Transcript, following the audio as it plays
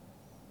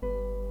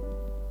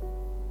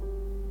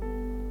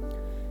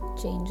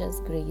Change as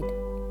greed.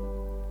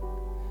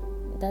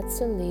 That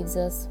still leaves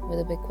us with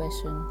a big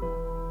question.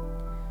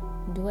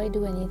 Do I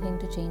do anything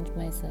to change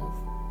myself?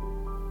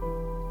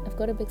 I've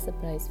got a big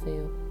surprise for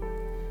you.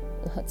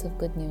 Lots of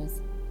good news.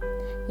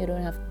 You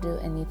don't have to do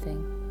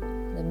anything.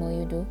 The more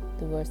you do,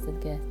 the worse it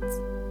gets.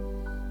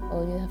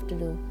 All you have to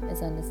do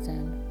is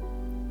understand.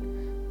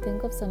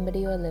 Think of somebody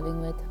you are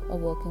living with or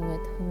working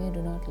with whom you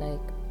do not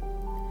like,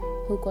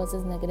 who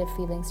causes negative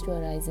feelings to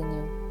arise in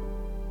you.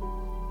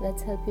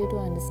 Let's help you to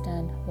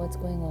understand what's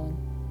going on.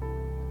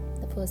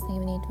 The first thing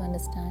you need to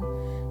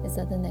understand is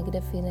that the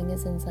negative feeling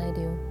is inside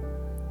you.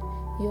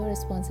 You are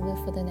responsible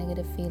for the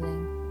negative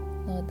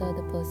feeling, not the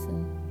other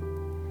person.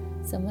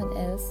 Someone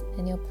else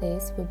in your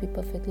place would be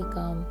perfectly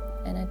calm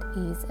and at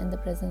ease in the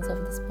presence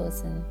of this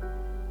person.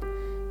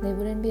 They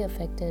wouldn't be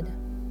affected.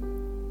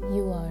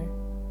 You are.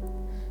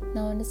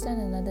 Now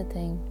understand another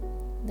thing,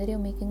 that you're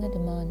making a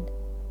demand.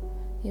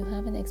 You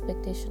have an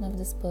expectation of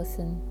this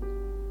person.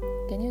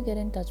 Can you get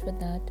in touch with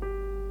that?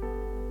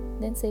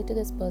 Then say to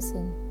this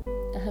person,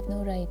 I have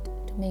no right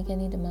to make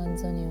any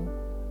demands on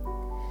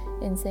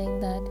you. In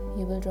saying that,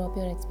 you will drop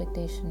your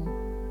expectation.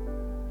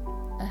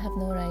 I have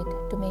no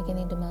right to make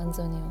any demands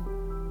on you.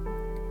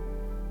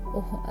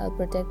 Oh, I'll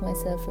protect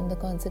myself from the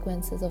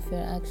consequences of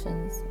your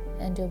actions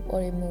and your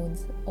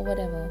moods or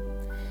whatever.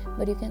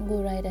 But you can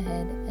go right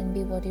ahead and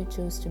be what you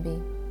choose to be.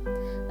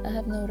 I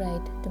have no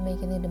right to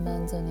make any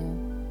demands on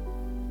you.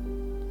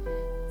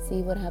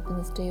 See what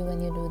happens to you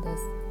when you do this.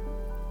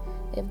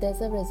 If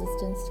there's a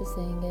resistance to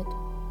saying it,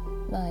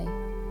 my,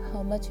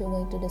 how much you're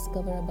going to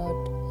discover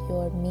about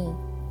your me.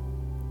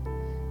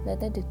 Let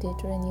the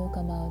dictator in you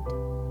come out.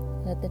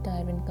 Let the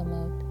tyrant come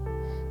out.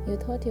 You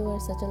thought you were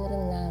such a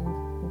little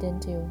lamb,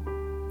 didn't you?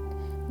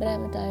 But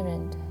I'm a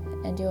tyrant,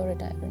 and you're a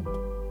tyrant.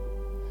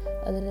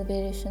 A little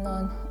variation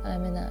on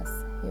I'm an ass,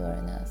 you're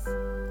an ass.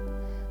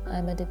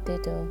 I'm a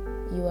dictator,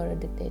 you are a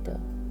dictator.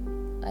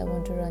 I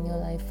want to run your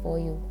life for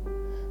you.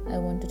 I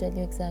want to tell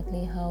you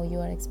exactly how you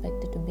are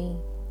expected to be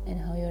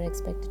and how you are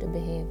expected to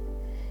behave.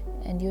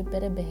 And you'd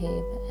better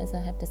behave as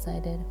I have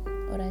decided,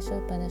 or I shall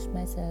punish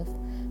myself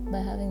by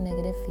having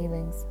negative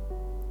feelings.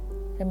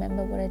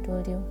 Remember what I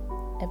told you?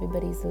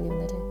 Everybody's a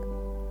lunatic.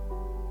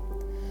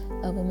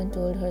 A woman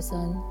told her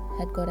son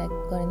had got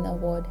an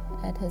award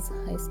at his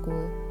high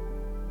school.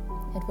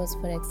 It was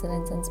for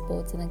excellence in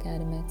sports and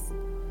academics.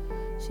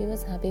 She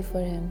was happy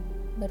for him,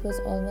 but was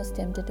almost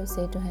tempted to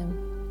say to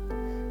him,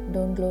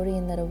 don't glory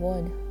in that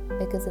award,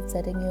 because it's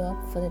setting you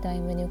up for the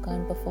time when you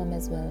can't perform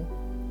as well.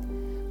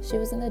 She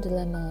was in a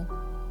dilemma,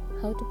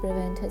 how to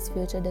prevent his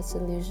future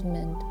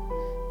disillusionment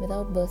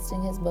without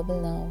bursting his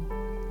bubble now.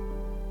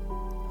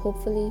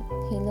 Hopefully,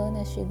 he'll learn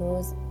as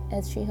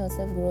she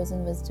herself grows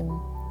in wisdom.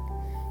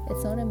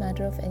 It's not a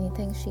matter of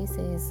anything she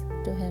says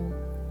to him.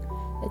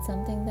 It's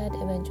something that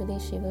eventually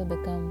she will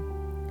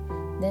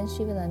become. Then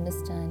she will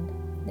understand.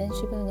 Then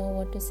she will know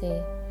what to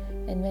say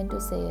and when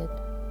to say it.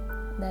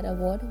 That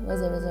award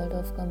was a result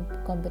of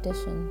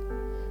competition,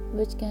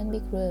 which can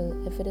be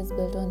cruel if it is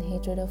built on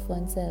hatred of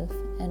oneself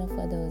and of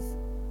others.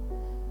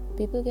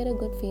 People get a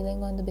good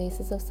feeling on the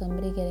basis of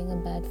somebody getting a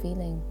bad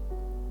feeling.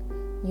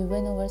 You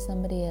win over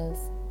somebody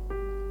else.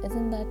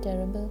 Isn't that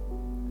terrible?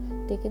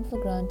 Taken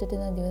for granted in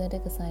a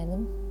lunatic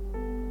asylum?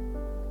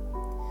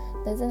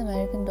 There's an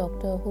American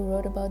doctor who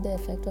wrote about the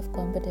effect of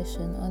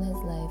competition on his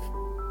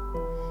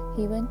life.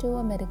 He went to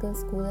a medical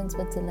school in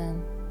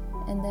Switzerland,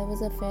 and there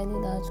was a fairly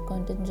large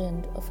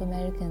contingent of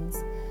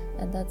Americans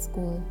at that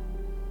school.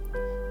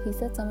 He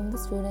said some of the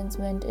students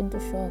went into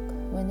shock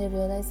when they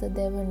realized that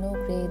there were no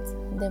grades,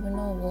 there were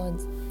no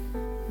awards,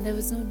 there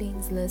was no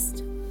dean's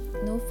list,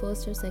 no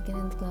first or second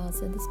in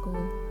class at the school.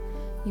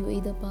 You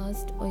either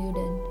passed or you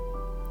didn't.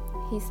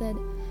 He said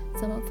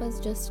some of us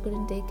just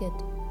couldn't take it.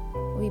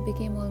 We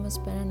became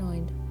almost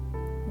paranoid.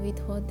 We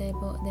thought there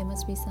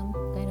must be some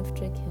kind of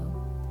trick here.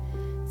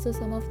 So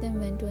some of them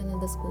went to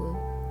another school.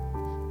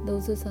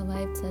 Those who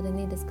survived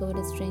suddenly discovered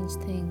a strange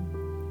thing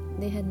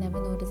they had never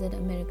noticed at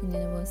American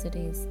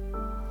universities.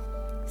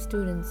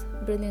 Students,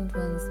 brilliant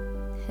ones,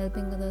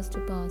 helping others to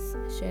pass,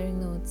 sharing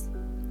notes.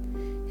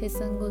 His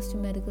son goes to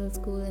medical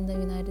school in the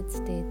United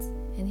States,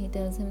 and he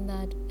tells him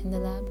that in the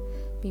lab,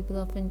 people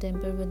often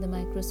tamper with the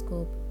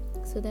microscope,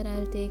 so that it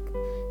will take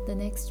the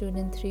next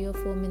student 3 or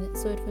 4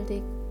 minutes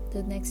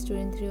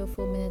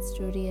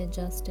to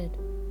readjust it.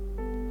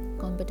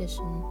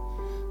 Competition.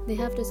 They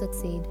have to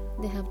succeed.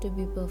 They have to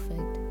be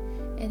perfect.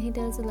 And he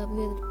tells a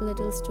lovely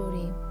little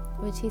story,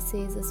 which he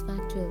says is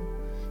factual,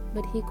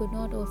 but it could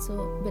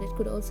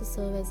also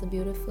serve as a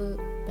beautiful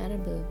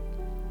parable.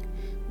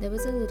 There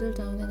was a little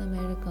town in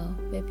America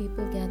where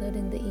people gathered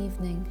in the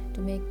evening to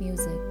make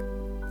music.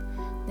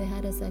 They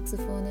had a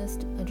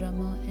saxophonist, a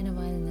drummer, and a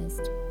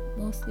violinist,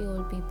 mostly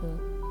old people.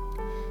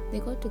 They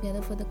got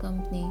together for the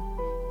company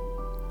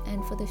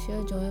and for the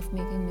sheer joy of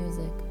making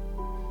music,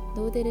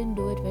 though they didn't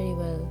do it very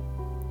well.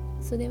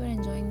 So they were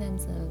enjoying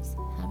themselves,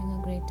 having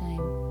a great time,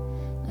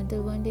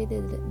 until one day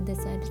they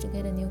decided to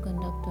get a new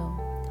conductor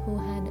who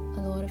had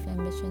a lot of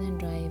ambition and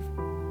drive.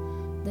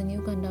 The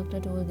new conductor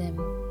told them,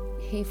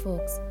 "Hey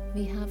folks,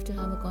 we have to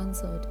have a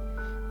concert.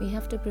 We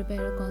have to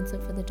prepare a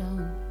concert for the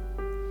town.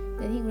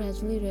 Then he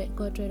gradually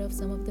got rid of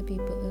some of the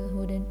people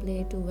who didn't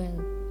play too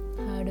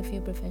well, hired a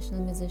few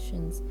professional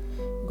musicians,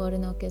 got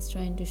an orchestra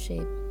into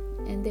shape,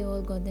 and they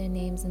all got their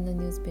names in the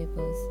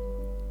newspapers.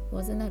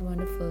 Wasn't that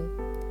wonderful?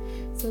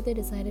 So they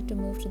decided to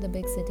move to the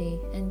big city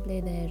and play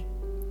there.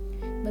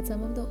 But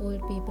some of the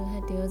old people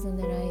had tears in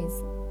their eyes.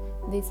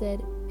 They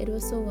said it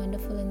was so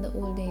wonderful in the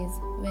old days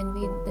when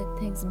we did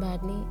things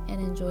badly and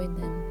enjoyed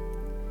them.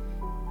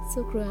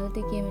 So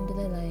cruelty came into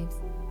their lives,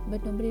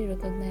 but nobody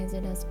recognized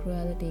it as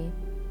cruelty.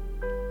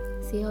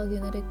 See how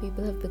lunatic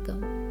people have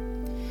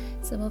become.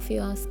 Some of you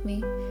asked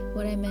me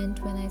what I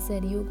meant when I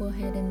said you go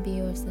ahead and be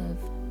yourself.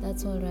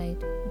 That's alright,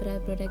 but I'll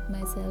protect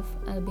myself,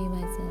 I'll be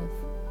myself.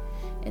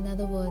 In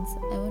other words,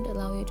 I won't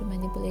allow you to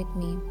manipulate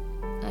me.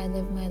 I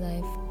live my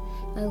life.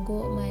 I'll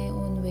go my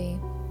own way.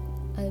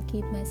 I'll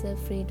keep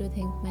myself free to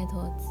think my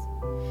thoughts,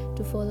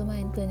 to follow my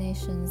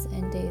inclinations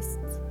and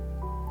tastes.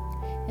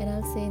 And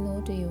I'll say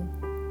no to you.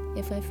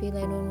 If I feel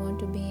I don't want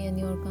to be in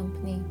your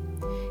company,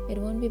 it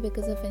won't be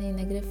because of any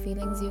negative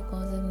feelings you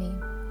cause in me,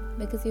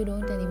 because you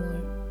don't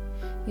anymore.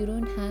 You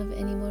don't have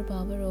any more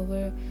power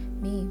over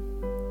me.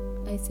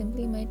 I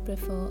simply might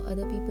prefer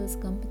other people's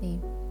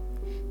company.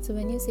 So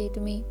when you say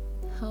to me,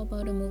 how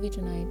about a movie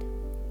tonight?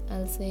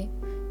 I'll say,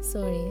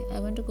 sorry, I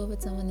want to go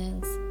with someone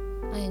else.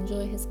 I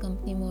enjoy his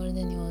company more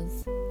than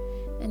yours.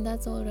 And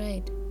that's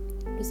alright.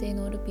 To say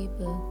no to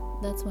people,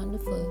 that's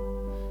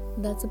wonderful.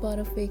 That's a part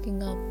of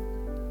waking up.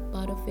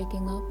 Part of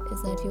waking up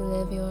is that you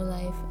live your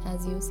life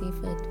as you see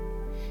fit.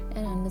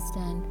 And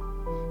understand,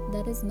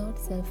 that is not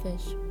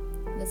selfish.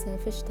 The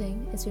selfish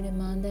thing is to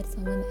demand that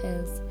someone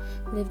else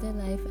live their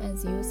life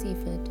as you see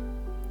fit.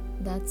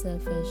 That's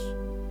selfish.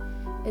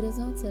 It is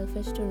not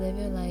selfish to live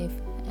your life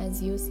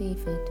as you see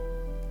fit.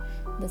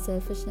 The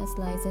selfishness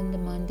lies in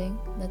demanding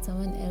that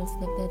someone else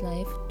live their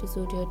life to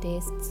suit your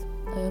tastes,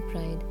 or your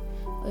pride,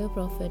 or your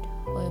profit,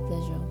 or your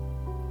pleasure.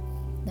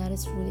 That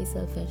is truly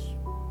selfish.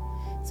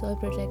 So I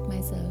protect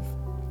myself.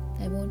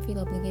 I won't feel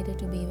obligated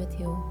to be with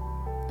you.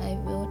 I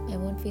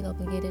won't feel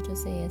obligated to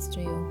say yes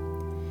to you.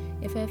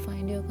 If I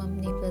find your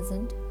company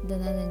pleasant,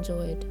 then I'll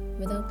enjoy it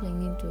without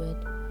clinging to it.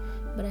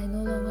 But I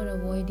no longer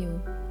avoid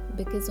you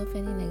because of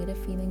any negative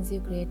feelings you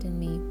create in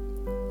me.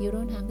 You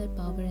don't have that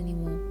power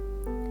anymore.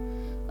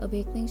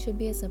 Awakening should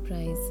be a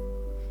surprise.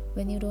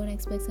 When you don't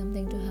expect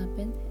something to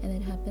happen and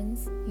it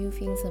happens, you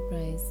feel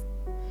surprise.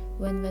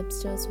 When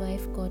Webster's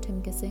wife caught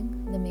him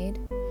kissing the maid,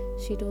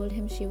 she told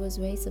him she was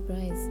very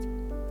surprised.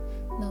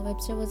 Now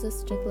Webster was a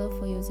stickler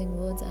for using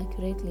words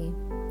accurately,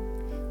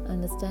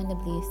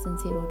 understandably,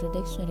 since he wrote a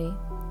dictionary.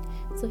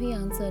 So he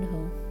answered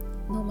her,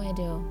 no, my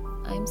dear,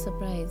 I am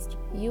surprised.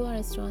 You are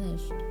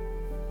astonished.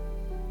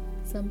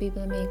 Some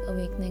people make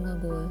awakening a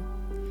goal.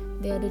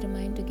 They are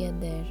determined to get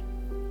there.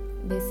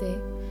 They say,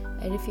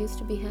 I refuse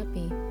to be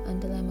happy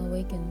until I am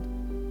awakened.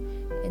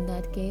 In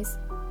that case,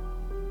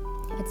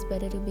 it's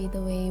better to be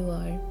the way you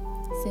are,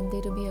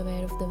 simply to be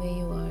aware of the way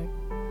you are.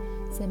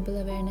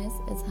 Simple awareness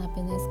is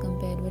happiness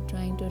compared with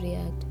trying to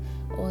react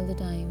all the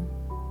time.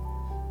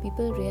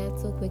 People react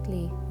so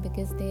quickly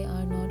because they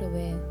are not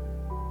aware.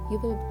 You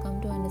will come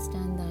to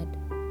understand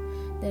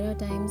that. There are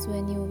times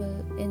when you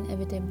will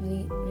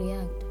inevitably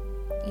react,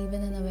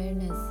 even in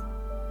awareness.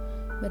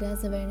 But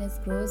as awareness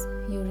grows,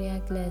 you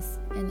react less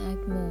and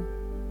act more.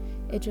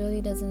 It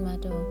really doesn't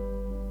matter.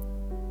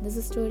 There's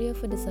a story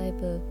of a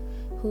disciple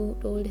who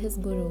told his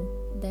guru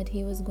that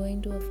he was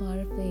going to a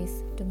far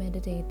place to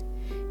meditate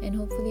and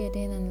hopefully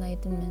attain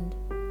enlightenment.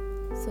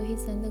 So he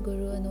sent the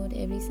guru a note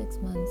every 6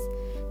 months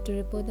to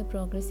report the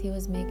progress he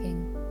was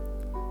making.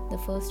 The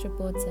first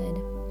report said,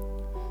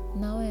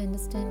 now I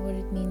understand what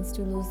it means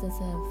to lose the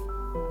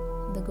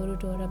self. The guru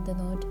tore up the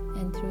note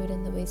and threw it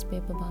in the waste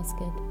paper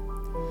basket.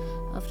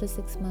 After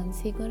 6 months,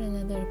 he got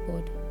another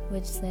report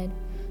which said,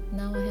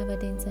 now I have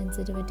attained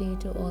sensitivity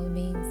to all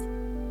beings.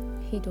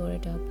 He tore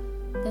it up.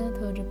 Then a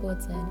third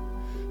report said,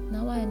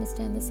 now I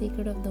understand the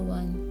secret of the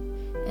one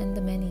and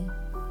the many.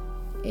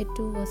 It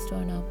too was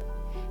torn up.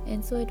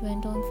 And so it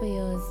went on for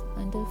years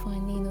until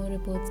finally no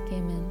reports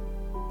came in.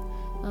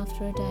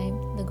 After a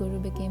time, the guru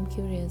became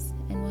curious,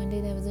 and one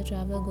day there was a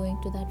traveler going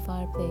to that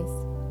far place.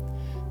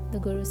 The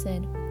guru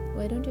said,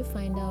 why don't you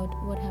find out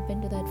what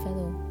happened to that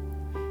fellow?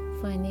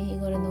 Finally, he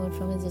got a note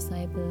from his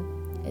disciple.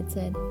 It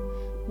said,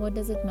 what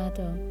does it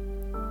matter?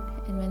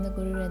 And when the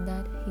guru read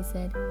that, he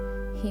said,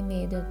 he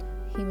made it.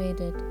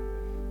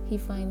 He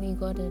finally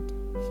got it.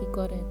 He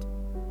got it.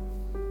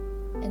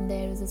 And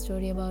there is a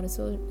story about a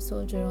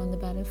soldier on the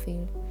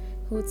battlefield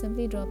who would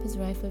simply drop his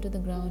rifle to the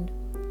ground,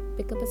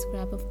 pick up a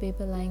scrap of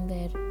paper lying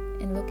there,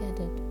 and look at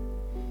it.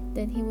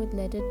 Then he would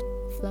let it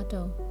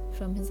flutter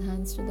from his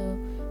hands to the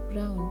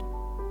ground.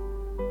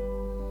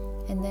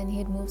 And then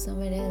he'd move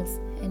somewhere else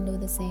and do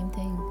the same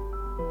thing.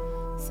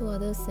 So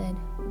others said,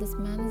 this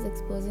man is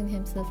exposing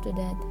himself to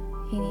death.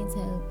 He needs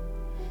help.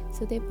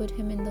 So they put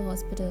him in the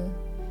hospital,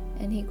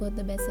 and he got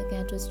the best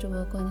psychiatrist to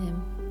work on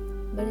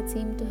him. But it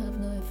seemed to have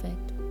no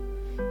effect.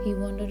 He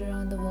wandered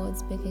around the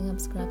wards picking up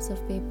scraps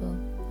of paper,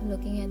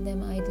 looking at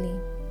them idly.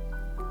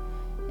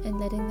 and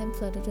letting them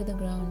flutter to the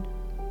ground.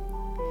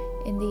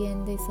 In the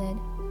end, they said,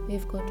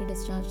 "We've got to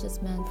discharge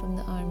this man from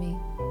the army."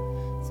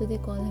 So they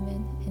call him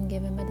in and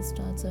give him a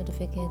discharge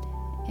certificate,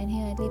 and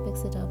he idly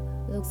picks it up,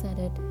 looks at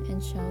it,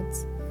 and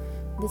shouts,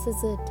 "This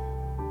is it!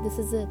 This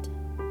is it!"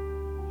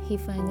 He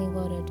finally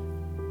got it.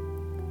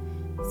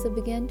 So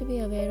begin to be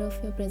aware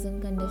of your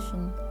present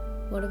condition,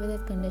 whatever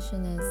that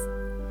condition is.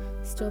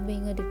 Stop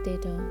being a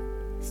dictator.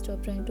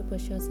 Stop trying to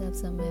push yourself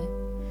somewhere.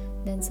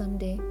 Then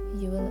someday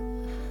you will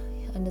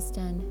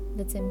understand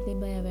that simply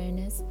by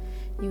awareness,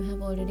 you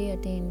have already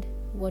attained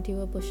what you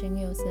were pushing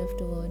yourself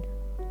toward.